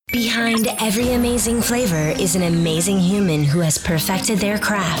Behind every amazing flavor is an amazing human who has perfected their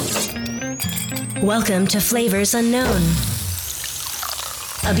craft. Welcome to Flavors Unknown,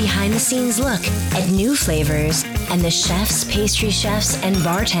 a behind-the-scenes look at new flavors and the chefs, pastry chefs, and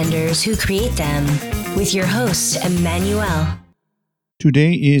bartenders who create them, with your host, Emmanuel.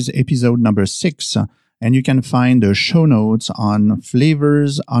 Today is episode number 6, and you can find the show notes on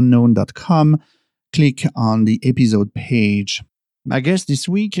flavorsunknown.com. Click on the episode page. My guest this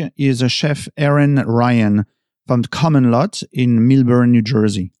week is Chef Ehren Ryan from Common Lot in Millburn, New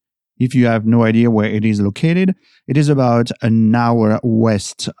Jersey. If you have no idea where it is located, it is about an hour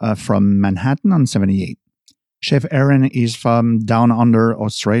west from Manhattan on 78. Chef Ehren is from down under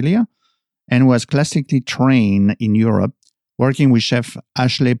Australia and was classically trained in Europe, working with Chef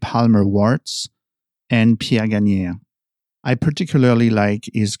Ashley Palmer-Wartz and Pierre Gagnère. I particularly like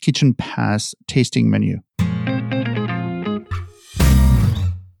his Kitchen Pass tasting menu.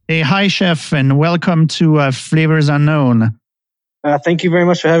 Hey, hi, Chef, and welcome to Flavors Unknown. Thank you very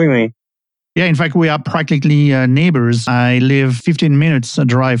much for having me. Yeah, in fact, we are practically neighbors. I live 15 minutes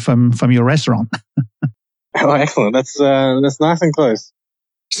drive from your restaurant. Oh, excellent. That's nice and close.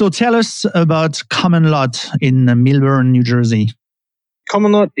 So tell us about Common Lot in Millburn, New Jersey.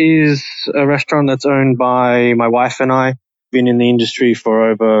 Common Lot is a restaurant that's owned by my wife and I. Been in the industry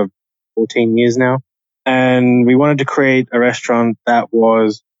for over 14 years now. And we wanted to create a restaurant that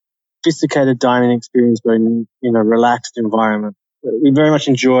was sophisticated dining experience, but in a relaxed environment. We very much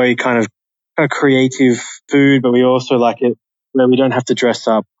enjoy kind of creative food, but we also like it where we don't have to dress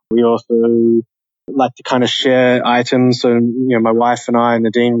up. We also like to kind of share items. So, my wife and I and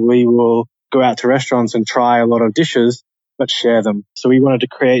Nadine, we will go out to restaurants and try a lot of dishes, but share them. So we wanted to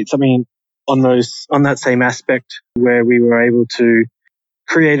create something on that same aspect where we were able to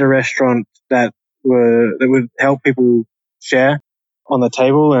create a restaurant that would help people share on the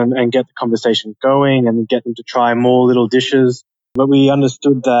table and get the conversation going and get them to try more little dishes. But we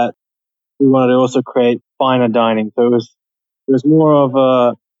understood that we wanted to also create finer dining. So it was more of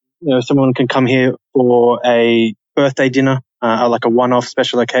someone can come here for a birthday dinner, like a one-off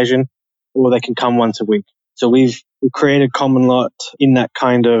special occasion, or they can come once a week. So we've created Common Lot in that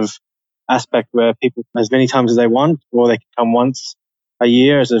kind of aspect where people as many times as they want, or they can come once a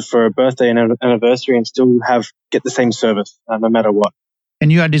year for a birthday and anniversary and still get the same service no matter what.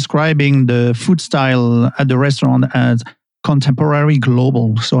 And you are describing the food style at the restaurant as contemporary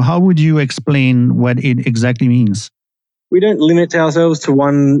global. So how would you explain what it exactly means? We don't limit ourselves to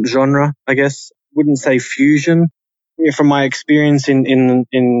one genre, I guess. Wouldn't say fusion. From my experience in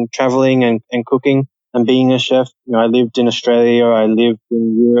traveling and cooking and being a chef, I lived in Australia, I lived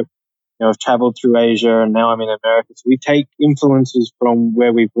in Europe, I've traveled through Asia, and now I'm in America. So we take influences from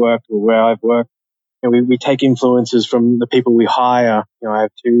where we've worked or where I've worked. We take influences from the people we hire. I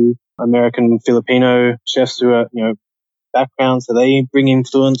have 2 American Filipino chefs who are, background, so they bring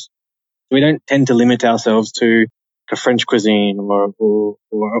influence. We don't tend to limit ourselves to a French cuisine or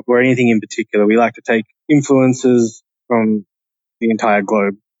anything in particular. We like to take influences from the entire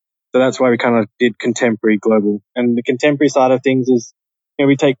globe. So that's why we kind of did contemporary global. And the contemporary side of things is,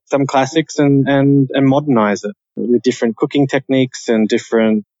 we take some classics and modernize it with different cooking techniques and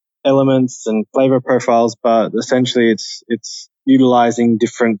different elements and flavor profiles, but essentially it's utilizing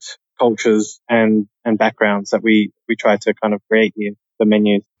different cultures and backgrounds that we try to kind of create here, the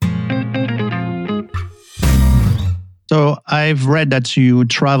menus. So I've read that you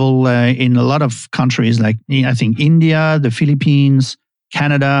travel in a lot of countries, like I think India, the Philippines,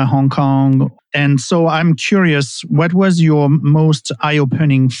 Canada, Hong Kong. And so I'm curious, what was your most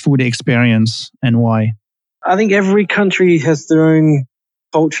eye-opening food experience and why? I think every country has their own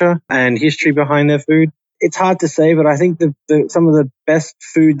culture and history behind their food. It's hard to say, but I think some of the best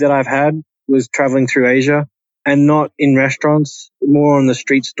food that I've had was traveling through Asia, and not in restaurants, more on the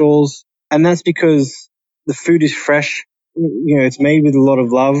street stalls. And that's because the food is fresh. It's made with a lot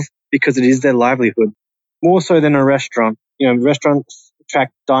of love because it is their livelihood, more so than a restaurant. Restaurants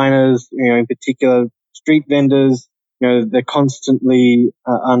attract diners, in particular street vendors. They're constantly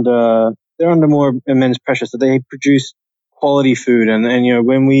under more immense pressure. So they produce quality food. And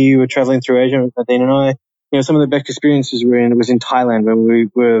when we were traveling through Asia, Nadine and I, some of the best experiences was in Thailand, when we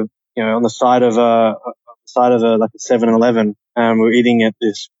were, on the side of a 7-Eleven. We're eating at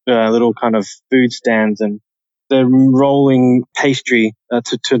this little kind of food stands, and they're rolling pastry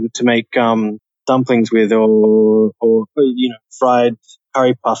to make dumplings with, or fried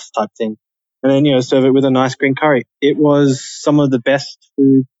curry puffs type thing, and then serve it with a nice green curry. It was some of the best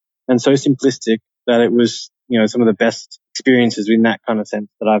food, and so simplistic that it was some of the best experiences in that kind of sense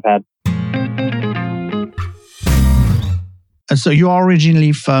that I've had. So you are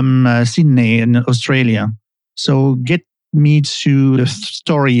originally from Sydney in Australia. So get me to the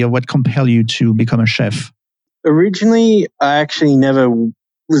story of what compelled you to become a chef. Originally, I actually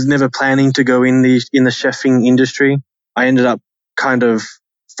was never planning to go in the chefing industry. I ended up kind of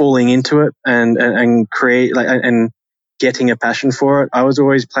falling into it and create and getting a passion for it. I was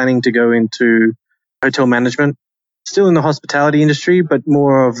always planning to go into hotel management, still in the hospitality industry, but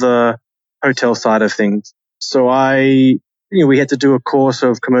more of the hotel side of things. So we had to do a course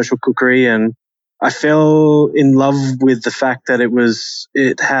of commercial cookery, and I fell in love with the fact that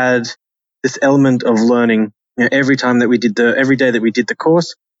it had this element of learning. Every day that we did the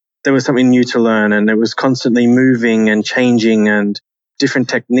course, there was something new to learn, and it was constantly moving and changing and different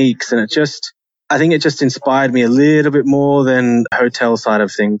techniques. And I think it just inspired me a little bit more than the hotel side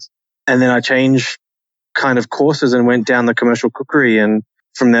of things. And then I changed kind of courses and went down the commercial cookery. And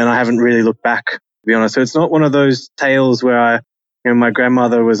from then I haven't really looked back, to be honest. So it's not one of those tales where my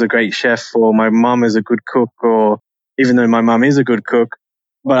grandmother was a great chef, or my mum is a good cook, or even though my mum is a good cook,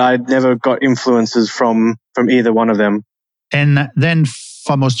 but I never got influences from either one of them. And then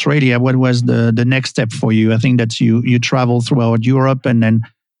from Australia, what was the next step for you? I think that you traveled throughout Europe and then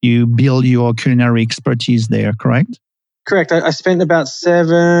you build your culinary expertise there, correct? Correct. I spent about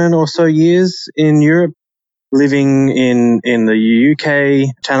 7 or so years in Europe, living in the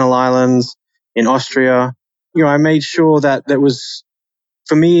UK, Channel Islands, in Austria. I made sure that was,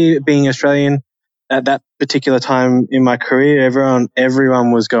 for me, being Australian, at that particular time in my career,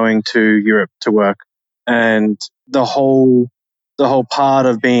 everyone was going to Europe to work. And the whole part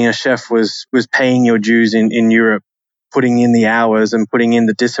of being a chef was paying your dues in Europe, putting in the hours and putting in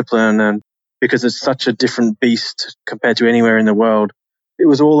the discipline, and because it's such a different beast compared to anywhere in the world. It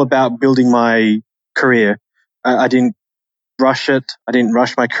was all about building my career. I didn't rush it. I didn't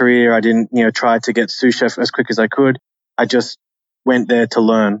rush my career. I didn't, try to get sous chef as quick as I could. I just went there to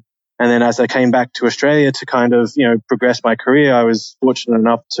learn. And then as I came back to Australia to kind of, progress my career, I was fortunate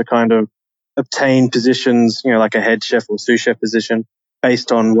enough to kind of obtain positions, like a head chef or sous chef position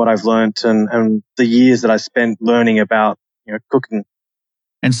based on what I've learned and the years that I spent learning about, cooking.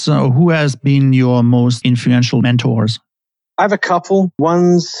 And so who has been your most influential mentors? I have a couple.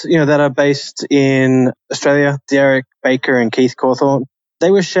 Ones, that are based in Australia, Derek Baker and Keith Cawthorne. They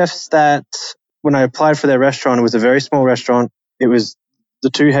were chefs that when I applied for their restaurant, it was a very small restaurant. It was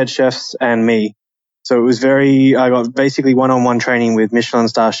the 2 head chefs and me. So it was I got basically one-on-one training with Michelin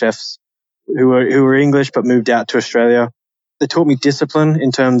star chefs who were English but moved out to Australia. They taught me discipline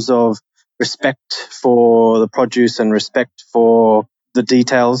in terms of respect for the produce and respect for the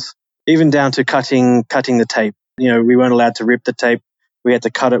details, even down to cutting the tape. We weren't allowed to rip the tape. We had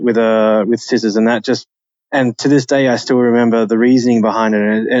to cut it with scissors, and to this day, I still remember the reasoning behind it.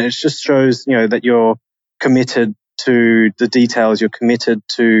 And it just shows, that you're committed to the details. You're committed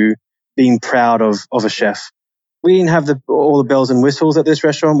to being proud of a chef. We didn't have all the bells and whistles at this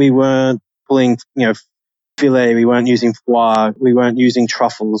restaurant. We weren't pulling, filet. We weren't using foie. We weren't using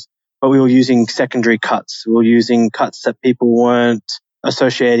truffles, but we were using secondary cuts. We were using cuts that people weren't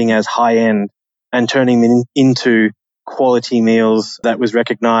associating as high end, and turning them into quality meals that was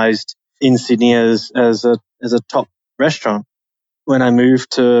recognized in Sydney as a top restaurant. When I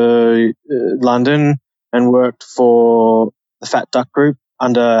moved to London and worked for the Fat Duck Group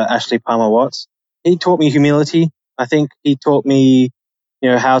under Ashley Palmer Watts, he taught me humility. I think he taught me,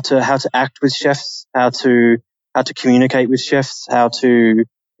 how to act with chefs, how to communicate with chefs, how to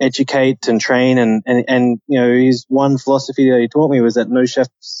educate and train, and his one philosophy that he taught me was that no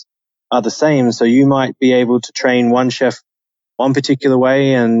chefs are the same. So you might be able to train one chef one particular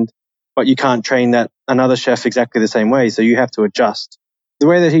way, but you can't train that another chef exactly the same way. So you have to adjust. The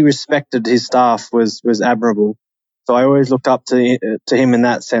way that he respected his staff was admirable. So I always looked up to him in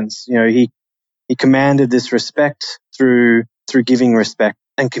that sense. He commanded this respect through giving respect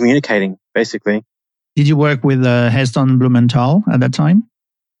and communicating, basically. Did you work with Heston Blumenthal at that time?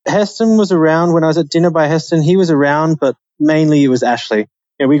 Heston was around when I was at Dinner by Heston. He was around, but mainly it was Ashley.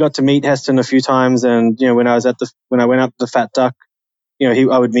 We got to meet Heston a few times, and when I went up to the Fat Duck,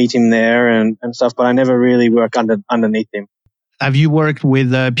 I would meet him there and stuff. But I never really worked underneath him. Have you worked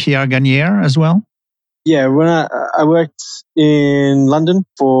with Pierre Gagnaire as well? Yeah, when I worked in London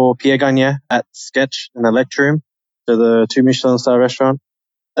for Pierre Gagnaire at Sketch in the lecture room, to the 2 Michelin star restaurant.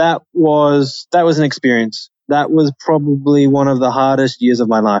 That was an experience. That was probably one of the hardest years of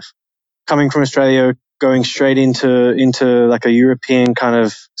my life. Coming from Australia, going straight into like a European kind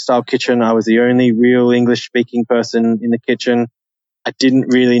of style kitchen. I was the only real English speaking person in the kitchen. I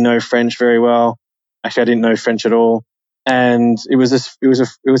didn't really know French very well. Actually, I didn't know French at all. And it was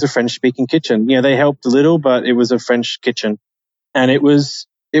a French speaking kitchen. They helped a little, but it was a French kitchen. And it was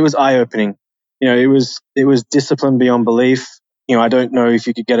eye opening. It was discipline beyond belief. I don't know if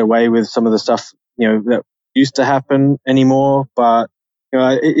you could get away with some of the stuff, that used to happen anymore, but,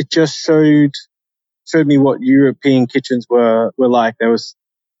 it just showed me what European kitchens were like.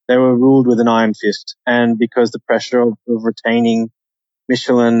 They were ruled with an iron fist. And because the pressure of retaining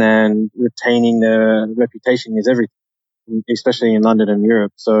Michelin and retaining their reputation is everything, especially in London and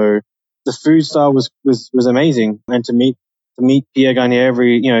Europe. So the food style was amazing. And to meet Pierre Garnier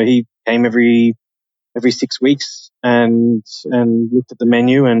he came every 6 weeks and looked at the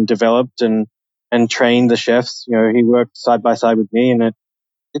menu and developed and trained the chefs. He worked side by side with me, and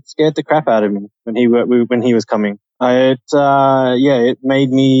it scared the crap out of me when he was coming. It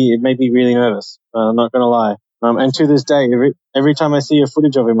made me really nervous. I'm not gonna lie. And to this day, every time I see a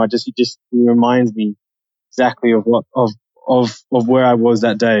footage of him, he reminds me exactly of where I was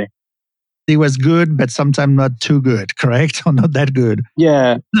that day. He was good, but sometimes not too good, correct? Or not that good.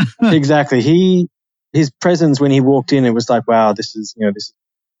 Yeah, exactly. His presence when he walked in, it was like, wow, this is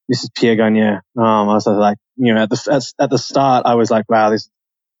Pierre Garnier. I was like, at the start, I was like, wow,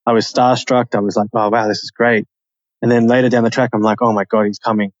 I was starstruck. I was like, oh wow, this is great. And then later down the track, I'm like, oh my God, he's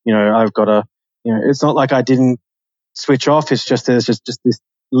coming. I've got to, it's not like I didn't switch off. It's just, there's just this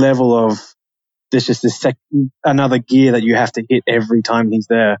level of, there's just another gear that you have to hit every time he's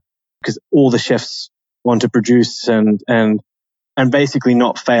there, because all the chefs want to produce and basically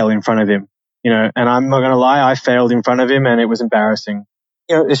not fail in front of him, and I'm not going to lie, I failed in front of him and it was embarrassing.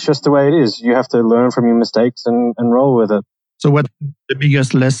 It's just the way it is. You have to learn from your mistakes and roll with it. So what's the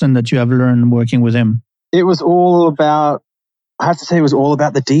biggest lesson that you have learned working with him? It was all about, I have to say, it was all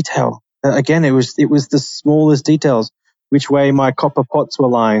about the detail. Again, it was the smallest details. Which way my copper pots were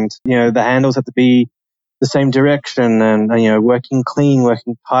lined. The handles had to be the same direction, and working clean,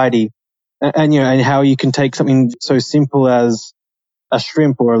 working tidy. And how you can take something so simple as a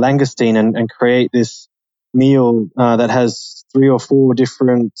shrimp or a langoustine and create this meal that has 3 or 4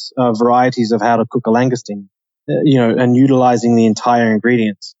 different varieties of how to cook a langoustine. And utilizing the entire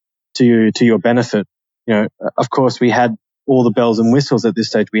ingredients to your benefit. Of course, we had all the bells and whistles at this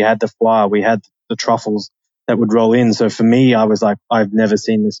stage. We had the foie, we had the truffles that would roll in. So for me, I was like, I've never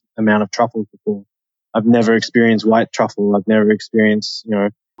seen this amount of truffles before. I've never experienced white truffle. I've never experienced,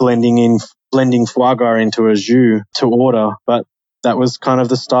 blending foie gras into a jus to order. But that was kind of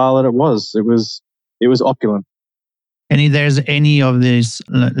the style that it was. It was opulent. And if there's any of this,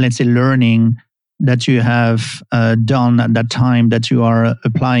 let's say, learning that you have done at that time that you are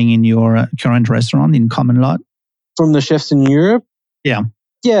applying in your current restaurant in Common Lot? From the chefs in Europe? Yeah.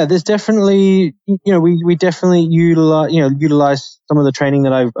 Yeah, there's definitely, we definitely utilize some of the training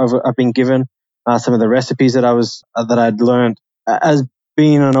that I've been given, some of the recipes that I'd learned. As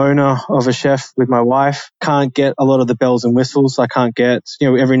being an owner of a chef with my wife, can't get a lot of the bells and whistles. I can't get,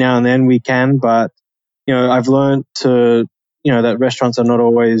 every now and then we can, but, I've learned that restaurants are not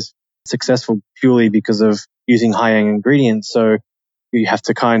always successful purely because of using high-end ingredients. So you have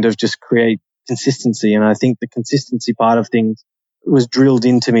to kind of just create consistency. And I think the consistency part of things was drilled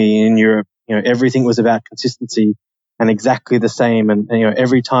into me in Europe. Everything was about consistency and exactly the same. And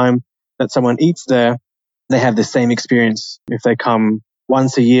every time that someone eats there, they have the same experience if they come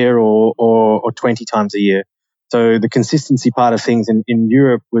once a year or 20 times a year. So the consistency part of things in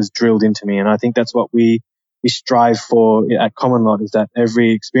Europe was drilled into me. And I think that's what we strive for at Common Lot, is that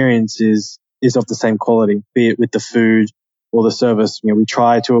every experience is of the same quality, be it with the food or the service. We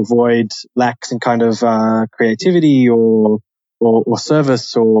try to avoid lacks in kind of creativity or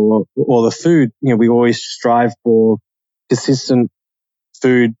service or the food. We always strive for consistent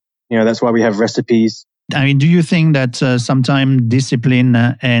food. That's why we have recipes. I mean, do you think that sometimes discipline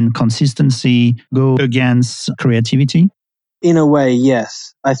and consistency go against creativity? In a way,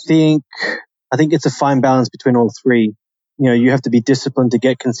 yes. I think it's a fine balance between all three. You have to be disciplined to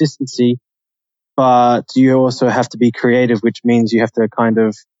get consistency, but you also have to be creative, which means you have to kind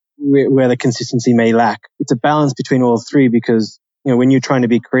of, where the consistency may lack. It's a balance between all three, because, when you're trying to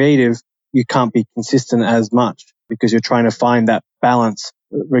be creative, you can't be consistent as much because you're trying to find that balance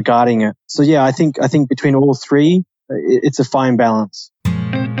regarding it. So yeah, I think between all three, it's a fine balance.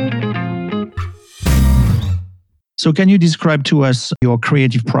 So can you describe to us your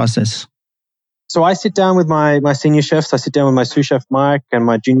creative process? So I sit down with my senior chefs. I sit down with my sous chef Mike and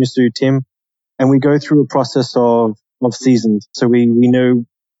my junior sous Tim, and we go through a process of seasons. So we know,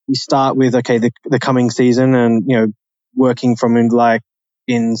 we start with, okay, the coming season, and, working from in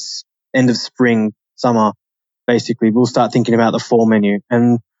end of spring, summer, basically, we'll start thinking about the fall menu,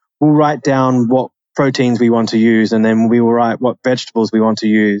 and we'll write down what proteins we want to use, and then we will write what vegetables we want to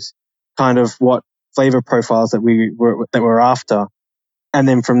use, kind of what flavor profiles that we're after. And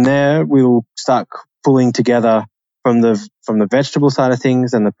then from there, we'll start pulling together from the vegetable side of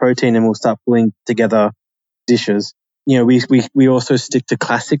things and the protein, and we'll start pulling together dishes. We also stick to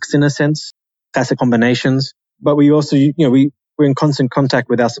classics in a sense, classic combinations, but we also, we're in constant contact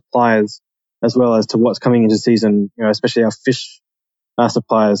with our suppliers as well as to what's coming into season, especially our fish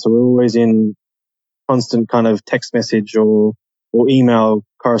suppliers. So we're always in constant kind of text message or email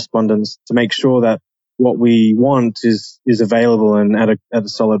correspondence to make sure that what we want is available and at a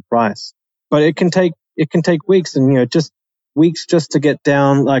solid price. But it can take weeks, and just weeks just to get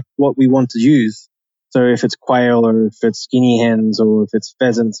down like what we want to use. So if it's quail, or if it's skinny hens, or if it's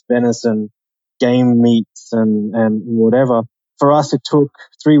pheasants, venison, game meats, and whatever. For us, it took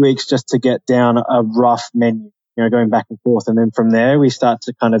 3 weeks just to get down a rough menu, going back and forth. And then from there, we start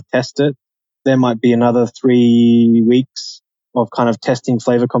to kind of test it. There might be another 3 weeks of kind of testing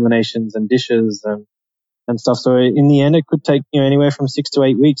flavor combinations and dishes and stuff. So in the end, it could take anywhere from 6 to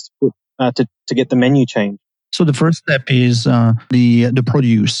 8 weeks to put to get the menu changed. So the first step is the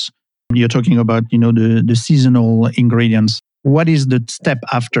produce. You're talking about the seasonal ingredients. What is the step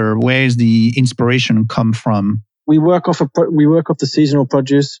after? Where is the inspiration come from? We work off the seasonal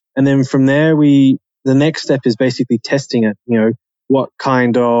produce, and then from there the next step is basically testing it. What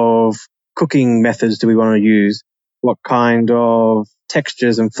kind of cooking methods do we want to use? What kind of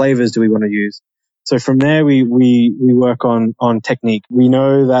textures and flavors do we want to use? So from there, we work on technique. We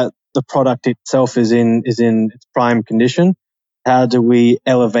know that the product itself is in its prime condition. How do we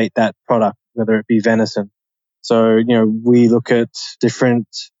elevate that product, whether it be venison? So, we look at different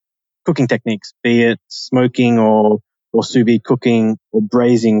cooking techniques, be it smoking or sous vide cooking or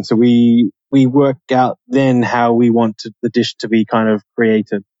braising. So we work out then how we want the dish to be kind of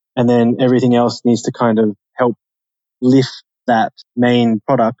created. And then everything else needs to kind of help lift that main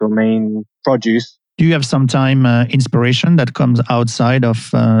product or main produce. Do you have sometime inspiration that comes outside of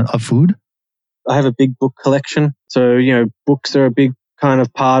food? I have a big book collection. So, books are a big kind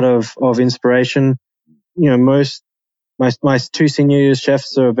of part of inspiration. My two senior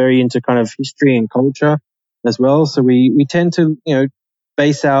chefs are very into kind of history and culture as well. So we tend to,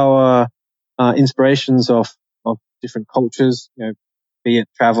 base our inspirations off different cultures, be it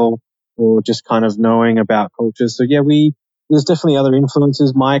travel or just kind of knowing about cultures. So yeah, there's definitely other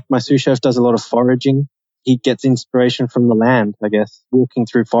influences. Mike, my sous chef, does a lot of foraging. He gets inspiration from the land, I guess, walking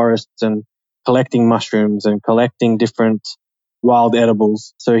through forests and collecting mushrooms and collecting different wild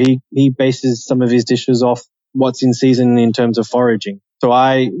edibles. So he bases some of his dishes off what's in season in terms of foraging. So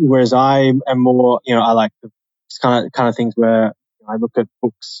whereas I am more, I like the kind of things where I look at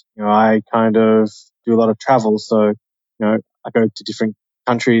books, I kind of do a lot of travel. So, I go to different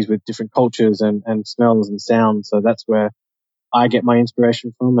countries with different cultures and smells and sounds. So that's where I get my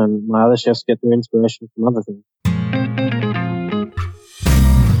inspiration from, and my other chefs get their inspiration from other things.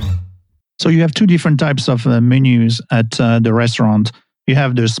 So you have two different types of menus at the restaurant. You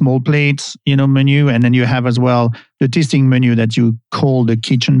have the small plates, menu, and then you have as well the tasting menu that you call the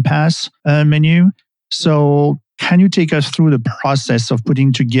kitchen pass menu. So can you take us through the process of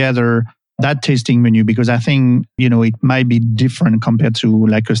putting together that tasting menu? Because I think, it might be different compared to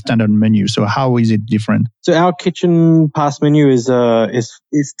like a standard menu. So how is it different? So our kitchen pass menu is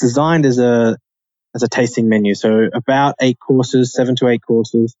designed as a tasting menu. So about 8 courses, 7 to 8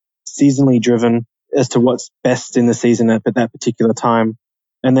 courses, seasonally driven as to what's best in the season at that particular time.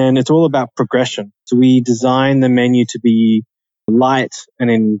 And then it's all about progression. So we design the menu to be light and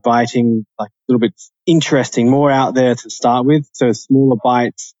inviting, like a little bit interesting, more out there to start with. So smaller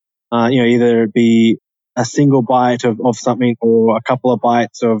bites, either it be a single bite of something or a couple of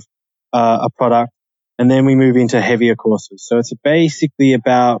bites of a product. And then we move into heavier courses. So it's basically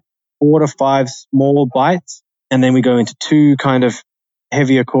about 4 to 5 small bites. And then we go into 2 kind of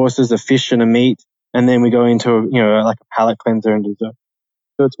heavier courses, a fish and a meat. And then we go into, like a palate cleanser and dessert.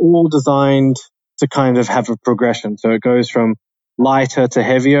 So it's all designed to kind of have a progression. So it goes from lighter to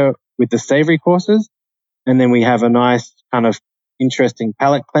heavier with the savory courses. And then we have a nice kind of interesting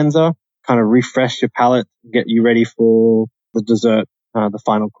palate cleanser, kind of refresh your palate, get you ready for the dessert, the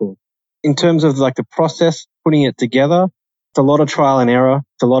final course. In terms of like the process, putting it together, it's a lot of trial and error.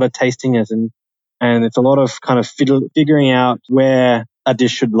 It's a lot of tasting and it's a lot of kind of figuring out where a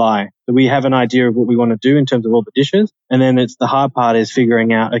dish should lie. So we have an idea of what we want to do in terms of all the dishes. And then the hard part is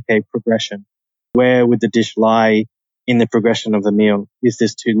figuring out, okay, progression. Where would the dish lie in the progression of the meal? Is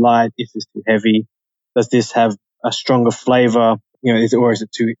this too light? Is this too heavy? Does this have a stronger flavor? Or is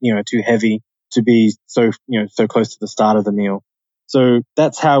it too heavy to be so close to the start of the meal? So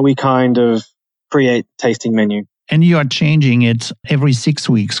that's how we kind of create tasting menu. And you are changing it every 6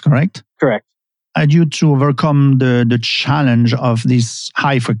 weeks, correct? Correct. had you to overcome the challenge of this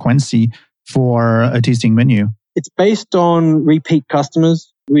high frequency for a tasting menu? It's based on repeat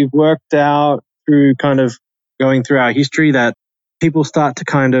customers. We've worked out through kind of going through our history that people start to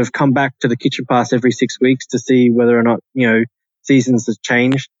kind of come back to the kitchen pass every 6 weeks to see whether or not, seasons have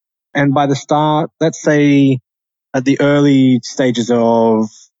changed. And by the start, let's say at the early stages of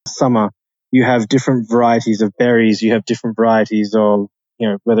summer, you have different varieties of berries. You have different varieties of,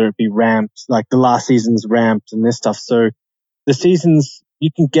 whether it be ramps, like the last season's ramps and this stuff. So the seasons,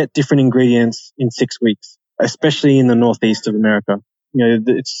 you can get different ingredients in 6 weeks, especially in the northeast of America.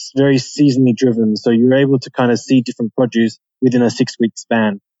 It's very seasonally driven. So you're able to kind of see different produce within a 6-week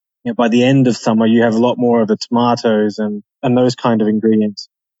span. By the end of summer, you have a lot more of the tomatoes and those kind of ingredients,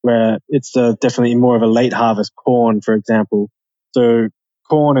 where it's definitely more of a late harvest corn, for example. So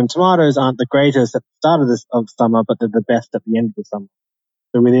corn and tomatoes aren't the greatest at the start of summer, but they're the best at the end of the summer.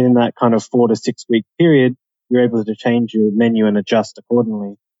 So within that kind of 4 to 6 week period, you're able to change your menu and adjust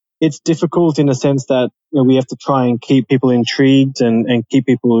accordingly. It's difficult in a sense that we have to try and keep people intrigued and keep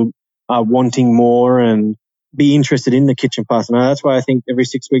people wanting more and be interested in the kitchen pass. And that's why I think every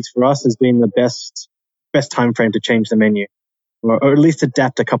 6 weeks for us has been the best time frame to change the menu, or at least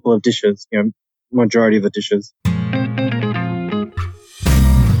adapt a couple of dishes, majority of the dishes.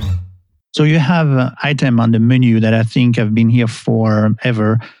 So you have an item on the menu that I think have been here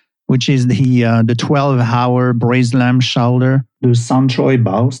forever, which is the 12-hour braised lamb shoulder, the Sanchoy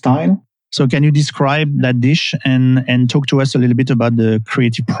Bao style. So can you describe that dish and talk to us a little bit about the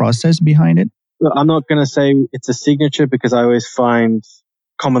creative process behind it? Look, I'm not going to say it's a signature because I always find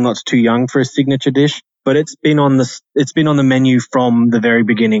common not's too young for a signature dish, but it's been on the menu from the very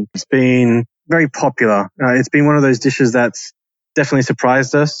beginning. It's been very popular. It's been one of those dishes that's definitely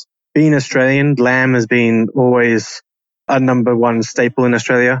surprised us. Being Australian, lamb has been always a number one staple in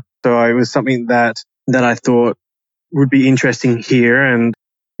Australia. So it was something that I thought would be interesting here. And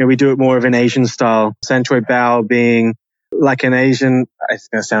we do it more of an Asian style. Sanchoy bao being like an Asian, it's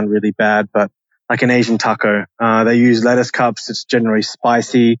going to sound really bad, but like an Asian taco. They use lettuce cups. It's generally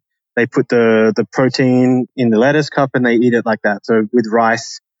spicy. They put the protein in the lettuce cup and they eat it like that. So with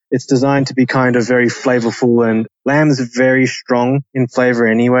rice, it's designed to be kind of very flavorful, and lamb's very strong in flavor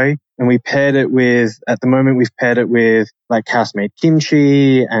anyway. And we've paired it with like house-made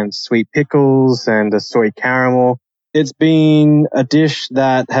kimchi and sweet pickles and a soy caramel. It's been a dish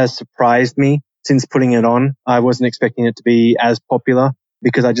that has surprised me since putting it on. I wasn't expecting it to be as popular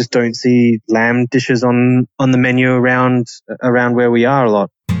because I just don't see lamb dishes on the menu around where we are a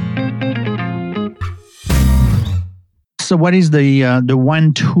lot. So what is the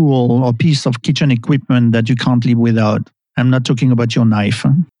one tool or piece of kitchen equipment that you can't live without? I'm not talking about your knife.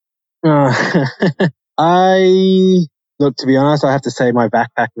 To be honest, I have to say my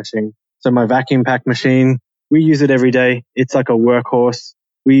backpack machine. So my vacuum pack machine, we use it every day. It's like a workhorse.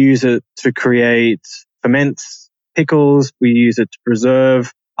 We use it to create ferments, pickles. We use it to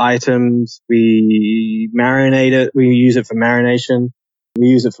preserve items. We marinate it. We use it for marination. We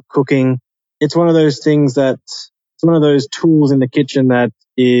use it for cooking. It's one of those things it's one of those tools in the kitchen that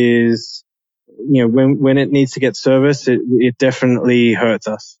is, when it needs to get serviced, it definitely hurts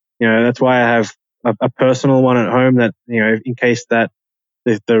us. That's why I have a personal one at home that, in case that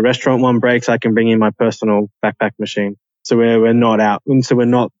if the restaurant one breaks, I can bring in my personal backpack machine. So we're not out. And so we're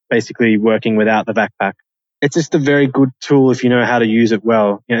not basically working without the backpack. It's just a very good tool if you know how to use it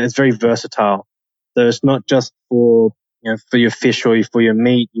well. It's very versatile. So it's not just for your fish or for your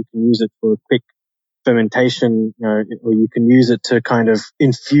meat. You can use it for a quick fermentation, or you can use it to kind of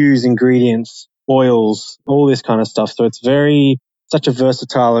infuse ingredients, oils, all this kind of stuff. So it's such a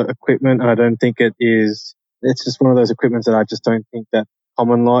versatile equipment. And I don't think it's just one of those equipments that I just don't think that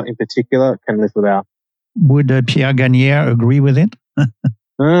common law in particular can live without. Would Pierre Gagnaire agree with it?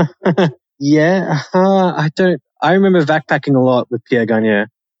 Yeah, I remember backpacking a lot with Pierre Gagnaire.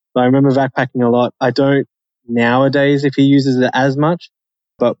 I remember backpacking a lot. I don't nowadays if he uses it as much.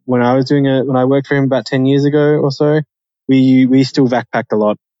 But when I worked for him about 10 years ago or so, we still backpacked a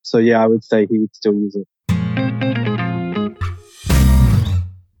lot. So yeah, I would say he would still use it.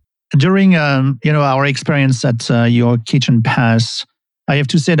 During our experience at your kitchen pass, I have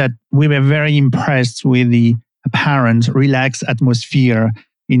to say that we were very impressed with the apparent relaxed atmosphere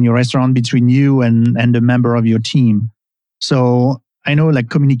in your restaurant between you and the member of your team. So I know like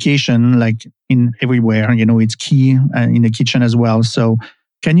communication, like in everywhere, it's key in the kitchen as well. So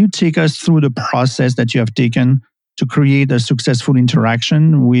can you take us through the process that you have taken to create a successful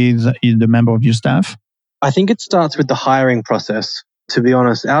interaction with the member of your staff? I think it starts with the hiring process. To be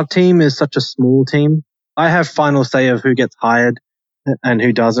honest, our team is such a small team. I have final say of who gets hired and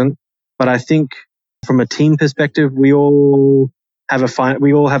who doesn't. But I think from a team perspective, we all have a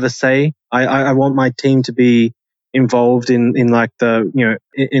say. I want my team to be involved in like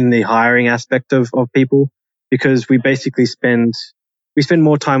in the hiring aspect of people, because we spend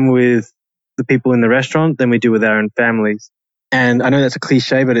more time with the people in the restaurant than we do with our own families. And I know that's a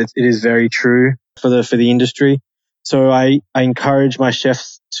cliche, but it is very true for the industry. So I encourage my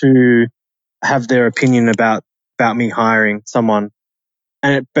chefs to have their opinion about me hiring someone,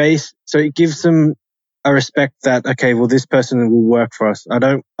 and so it gives them a respect that, okay, well, this person will work for us. I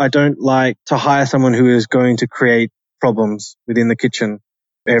don't like to hire someone who is going to create problems within the kitchen.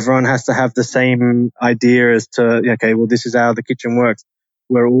 Everyone has to have the same idea as to, okay, well, this is how the kitchen works.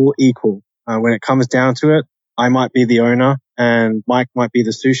 We're all equal. When it comes down to it, I might be the owner and Mike might be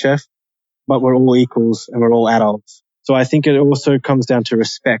the sous chef, but we're all equals and we're all adults. So I think it also comes down to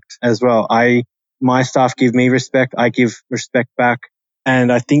respect as well. My staff give me respect. I give respect back.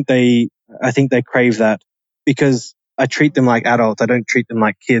 And I think they crave that, because I treat them like adults. I don't treat them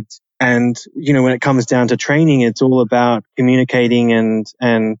like kids. And, when it comes down to training, it's all about communicating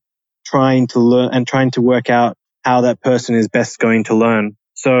and trying to learn and trying to work out how that person is best going to learn.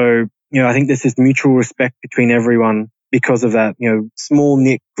 So, I think this is mutual respect between everyone because of that, small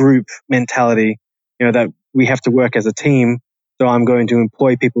knit group mentality, that we have to work as a team. So I'm going to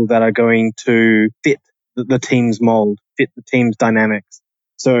employ people that are going to fit the team's mold, fit the team's dynamics.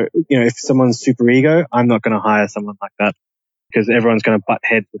 So, if someone's super ego, I'm not going to hire someone like that, because everyone's going to butt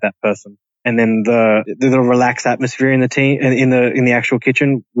heads with that person. And then the relaxed atmosphere in the team, in the actual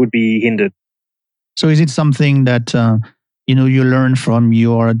kitchen, would be hindered. So is it something that you learn from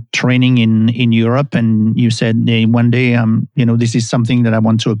your training in Europe, and you said, hey, one day this is something that I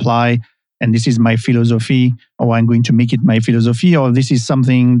want to apply, and this is my philosophy, or I'm going to make it my philosophy, or this is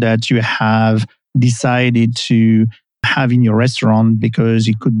something that you have decided to have in your restaurant because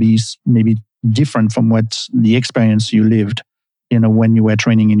it could be maybe different from what the experience you lived, when you were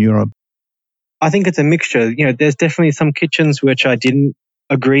training in Europe? I think it's a mixture. There's definitely some kitchens which I didn't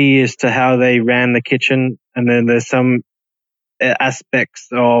agree as to how they ran the kitchen, and then there's some aspects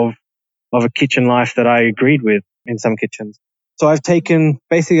of a kitchen life that I agreed with in some kitchens. So I've taken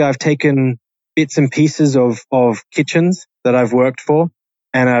bits and pieces of kitchens that I've worked for,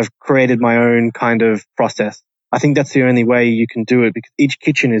 and I've created my own kind of process. I think that's the only way you can do it, because each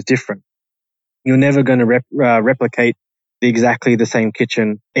kitchen is different. You're never going to replicate exactly the same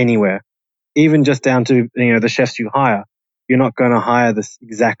kitchen anywhere. Even just down to, the chefs you hire. You're not going to hire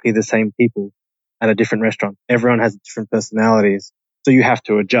exactly the same people at a different restaurant. Everyone has different personalities. So you have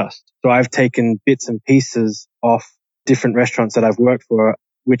to adjust. So I've taken bits and pieces off different restaurants that I've worked for,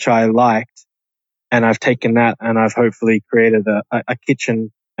 which I liked, and I've taken that and I've hopefully created a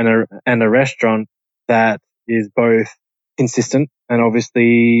kitchen and a restaurant that is both consistent and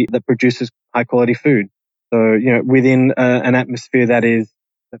obviously that produces high quality food. So, within an atmosphere that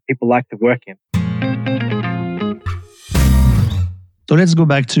people like to work in. So let's go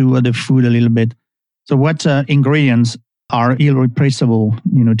back to the food a little bit. So what ingredients are irreplaceable,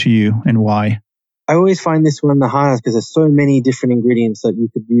 to you, and why? I always find this one the hardest, because there's so many different ingredients that you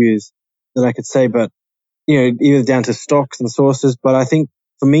could use that I could say, but either down to stocks and sauces. But I think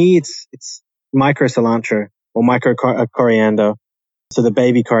for me, it's micro cilantro or micro coriander. So the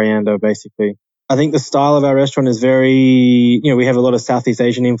baby coriander, basically. I think the style of our restaurant is very, we have a lot of Southeast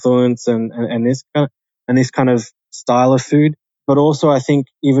Asian influence and this kind of style of food. But also I think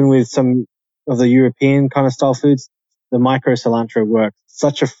even with some of the European kind of style foods, the micro cilantro works.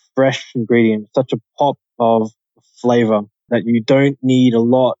 Such a fresh ingredient, such a pop of flavor that you don't need a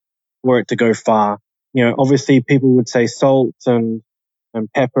lot for it to go far. Obviously people would say salt and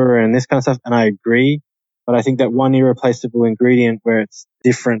pepper and this kind of stuff, and I agree. But I think that one irreplaceable ingredient where it's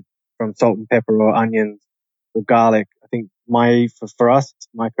different from salt and pepper or onions or garlic, I think for us, it's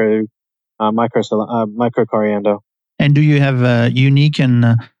micro coriander. And do you have unique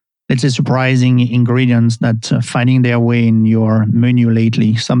and let's say surprising ingredients that finding their way in your menu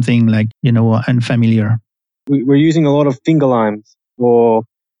lately? Something like unfamiliar. We're using a lot of finger limes or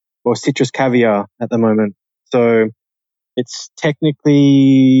citrus caviar at the moment. So it's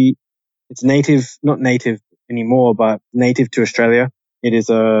technically it's not native anymore, but native to Australia. It is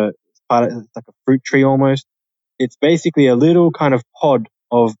it's like a fruit tree almost. It's basically a little kind of pod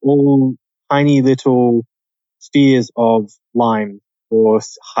of all tiny little spheres of lime or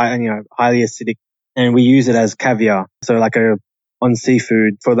highly acidic, and we use it as caviar. So like on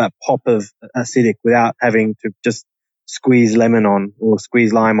seafood for that pop of acidic without having to just squeeze lemon on or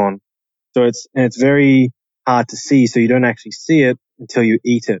squeeze lime on. So it's very hard to see, so you don't actually see it until you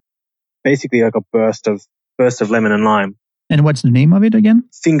eat it. Basically like a burst of lemon and lime. And what's the name of it again?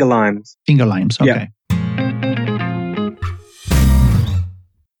 Finger limes. Finger limes. Okay. Yeah.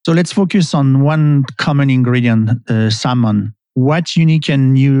 So let's focus on one common ingredient, salmon. What unique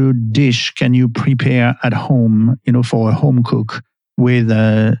and new dish can you prepare at home, for a home cook with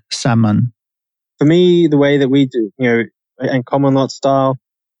salmon? For me, the way that we do, and common lot style,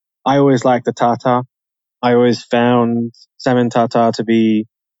 I always like the tartare. I always found salmon tartare to be,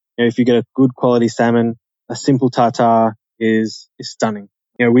 if you get a good quality salmon, a simple tartare is stunning.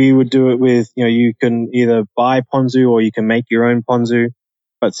 We would do it with, you can either buy ponzu or you can make your own ponzu,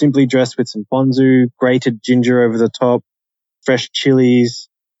 but simply dress with some ponzu, grated ginger over the top, fresh chilies,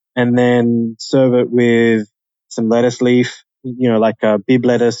 and then serve it with some lettuce leaf, like a bib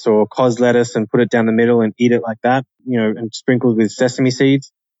lettuce or cos lettuce, and put it down the middle and eat it like that, and sprinkled with sesame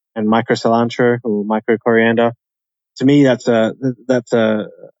seeds and micro cilantro or micro coriander. To me, I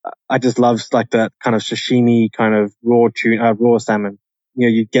just love like that kind of sashimi kind of raw salmon.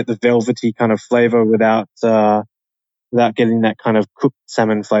 You get the velvety kind of flavor without getting that kind of cooked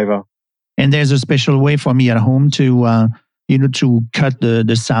salmon flavor. And there's a special way for me at home to, to cut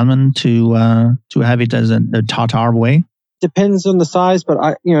the salmon to have it as a tartare way. Depends on the size, but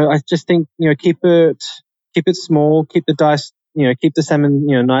I just think, keep it small, keep the dice, keep the salmon,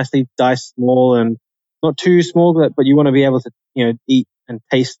 nicely diced small and not too small, but you want to be able to, eat and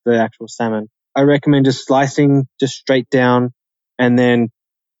taste the actual salmon. I recommend just slicing just straight down and then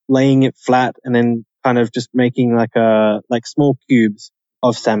laying it flat and then kind of just making like small cubes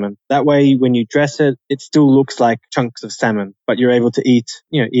of salmon. That way, when you dress it, it still looks like chunks of salmon, but you're able to eat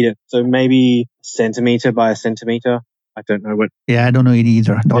it. So maybe a centimeter by a centimeter. I don't know what. Yeah, I don't know it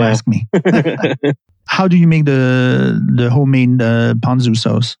either. Don't ask me. How do you make the homemade ponzu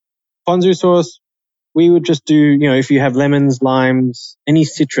sauce? Ponzu sauce, we would just do, if you have lemons, limes, any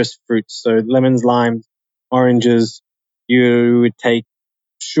citrus fruits, so lemons, limes, oranges, you would take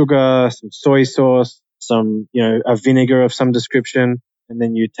sugar, some soy sauce, some, a vinegar of some description, and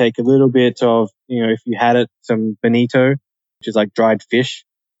then you take a little bit of, if you had it, some bonito, which is like dried fish.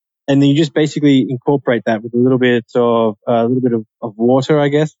 And then you just basically incorporate that with a little bit of water, I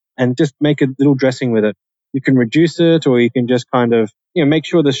guess, and just make a little dressing with it. You can reduce it, or you can just kind of, make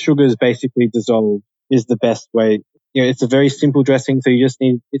sure the sugar is basically dissolved is the best way. It's a very simple dressing. So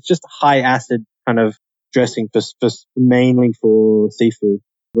it's just high acid kind of dressing for mainly for seafood,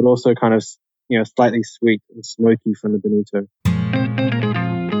 but also kind of, slightly sweet and smoky from the bonito.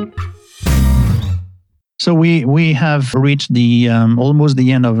 So we have reached the almost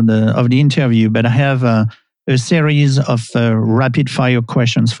the end of the interview, but I have a series of rapid fire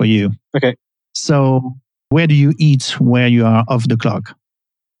questions for you. Okay. So where do you eat where you are off the clock?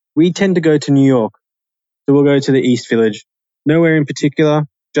 We tend to go to New York, so we'll go to the East Village. Nowhere in particular,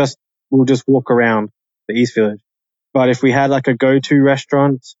 we'll just walk around the East Village. But if we had like a go-to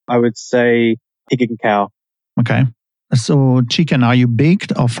restaurant, I would say Pig and Cow. Okay. So chicken, are you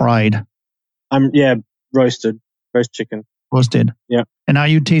baked or fried? Roasted. Roast chicken. Roasted. Yeah. And are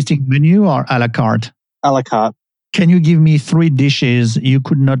you tasting menu or a la carte? A la carte. Can you give me 3 dishes you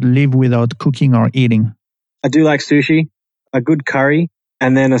could not live without cooking or eating? I do like sushi, a good curry,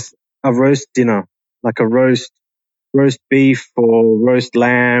 and then a roast dinner, like a roast beef or roast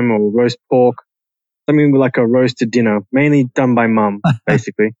lamb or roast pork. Something like a roasted dinner, mainly done by mum,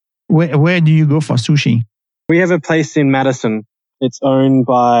 basically. Where do you go for sushi? We have a place in Madison. It's owned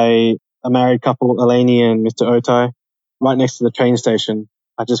by a married couple, Eleni and Mr. Otai, right next to the train station.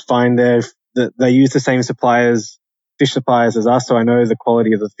 I just find that they use the same fish suppliers as us, so I know the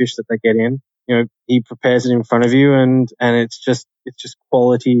quality of the fish that they get in. He prepares it in front of you, and it's just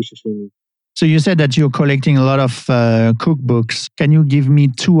quality sashimi. So you said that you're collecting a lot of cookbooks. Can you give me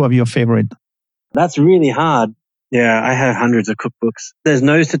 2 of your favorite? That's really hard. Yeah, I have hundreds of cookbooks. There's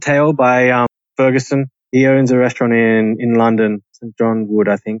Nose to Tail by Ferguson. He owns a restaurant in London, St. John Wood,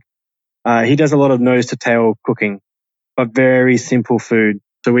 I think. He does a lot of nose to tail cooking, but very simple food.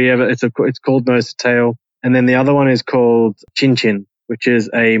 So it's called Nose to Tail. And then the other one is called Chin Chin, which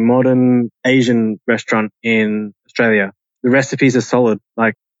is a modern Asian restaurant in Australia. The recipes are solid,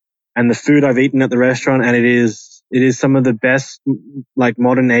 and the food I've eaten at the restaurant, and it is some of the best,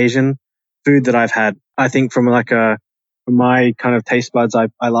 modern Asian food that I've had. I think from my kind of taste buds, I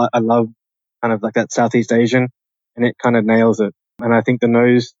love kind of like that Southeast Asian, and it kind of nails it. And I think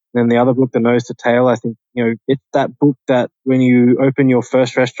the other book, The Nose to Tail, I think, it's that book that when you open your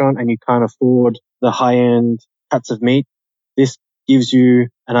first restaurant and you can't afford the high end cuts of meat, this gives you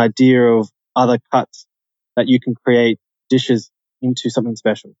an idea of other cuts that you can create dishes into something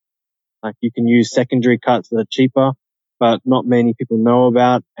special. Like you can use secondary cuts that are cheaper, but not many people know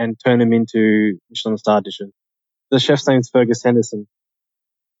about, and turn them into Michelin star dishes. The chef's name's Fergus Henderson.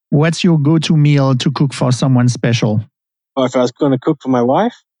 What's your go-to meal to cook for someone special? Oh, if I was going to cook for my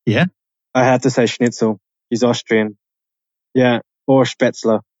wife, Yeah. I have to say schnitzel. She's Austrian. Yeah, or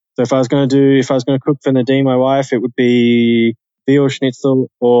spätzle. So if I was going to cook for Nadine, my wife, it would be veal schnitzel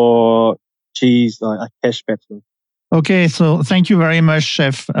or cheese, like a Käse spätzle. Okay, so thank you very much,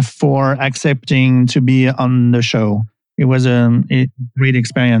 Chef, for accepting to be on the show. It was a great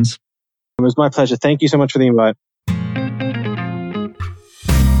experience. It was my pleasure. Thank you so much for the invite.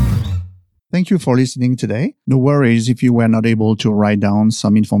 Thank you for listening today. No worries if you were not able to write down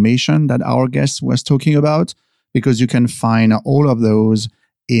some information that our guest was talking about, because you can find all of those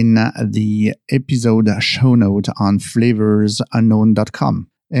in the episode show note on flavorsunknown.com.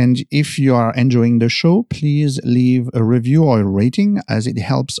 And if you are enjoying the show, please leave a review or a rating, as it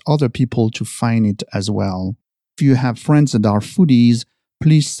helps other people to find it as well. If you have friends that are foodies,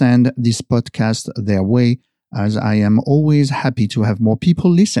 please send this podcast their way, as I am always happy to have more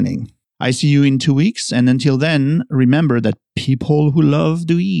people listening. I see you in 2 weeks, and until then, remember that people who love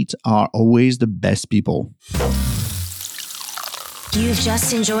to eat are always the best people. You've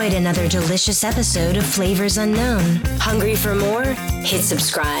just enjoyed another delicious episode of Flavors Unknown. Hungry for more? Hit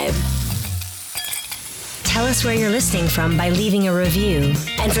subscribe. Tell us where you're listening from by leaving a review.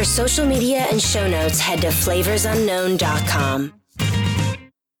 And for social media and show notes, head to flavorsunknown.com.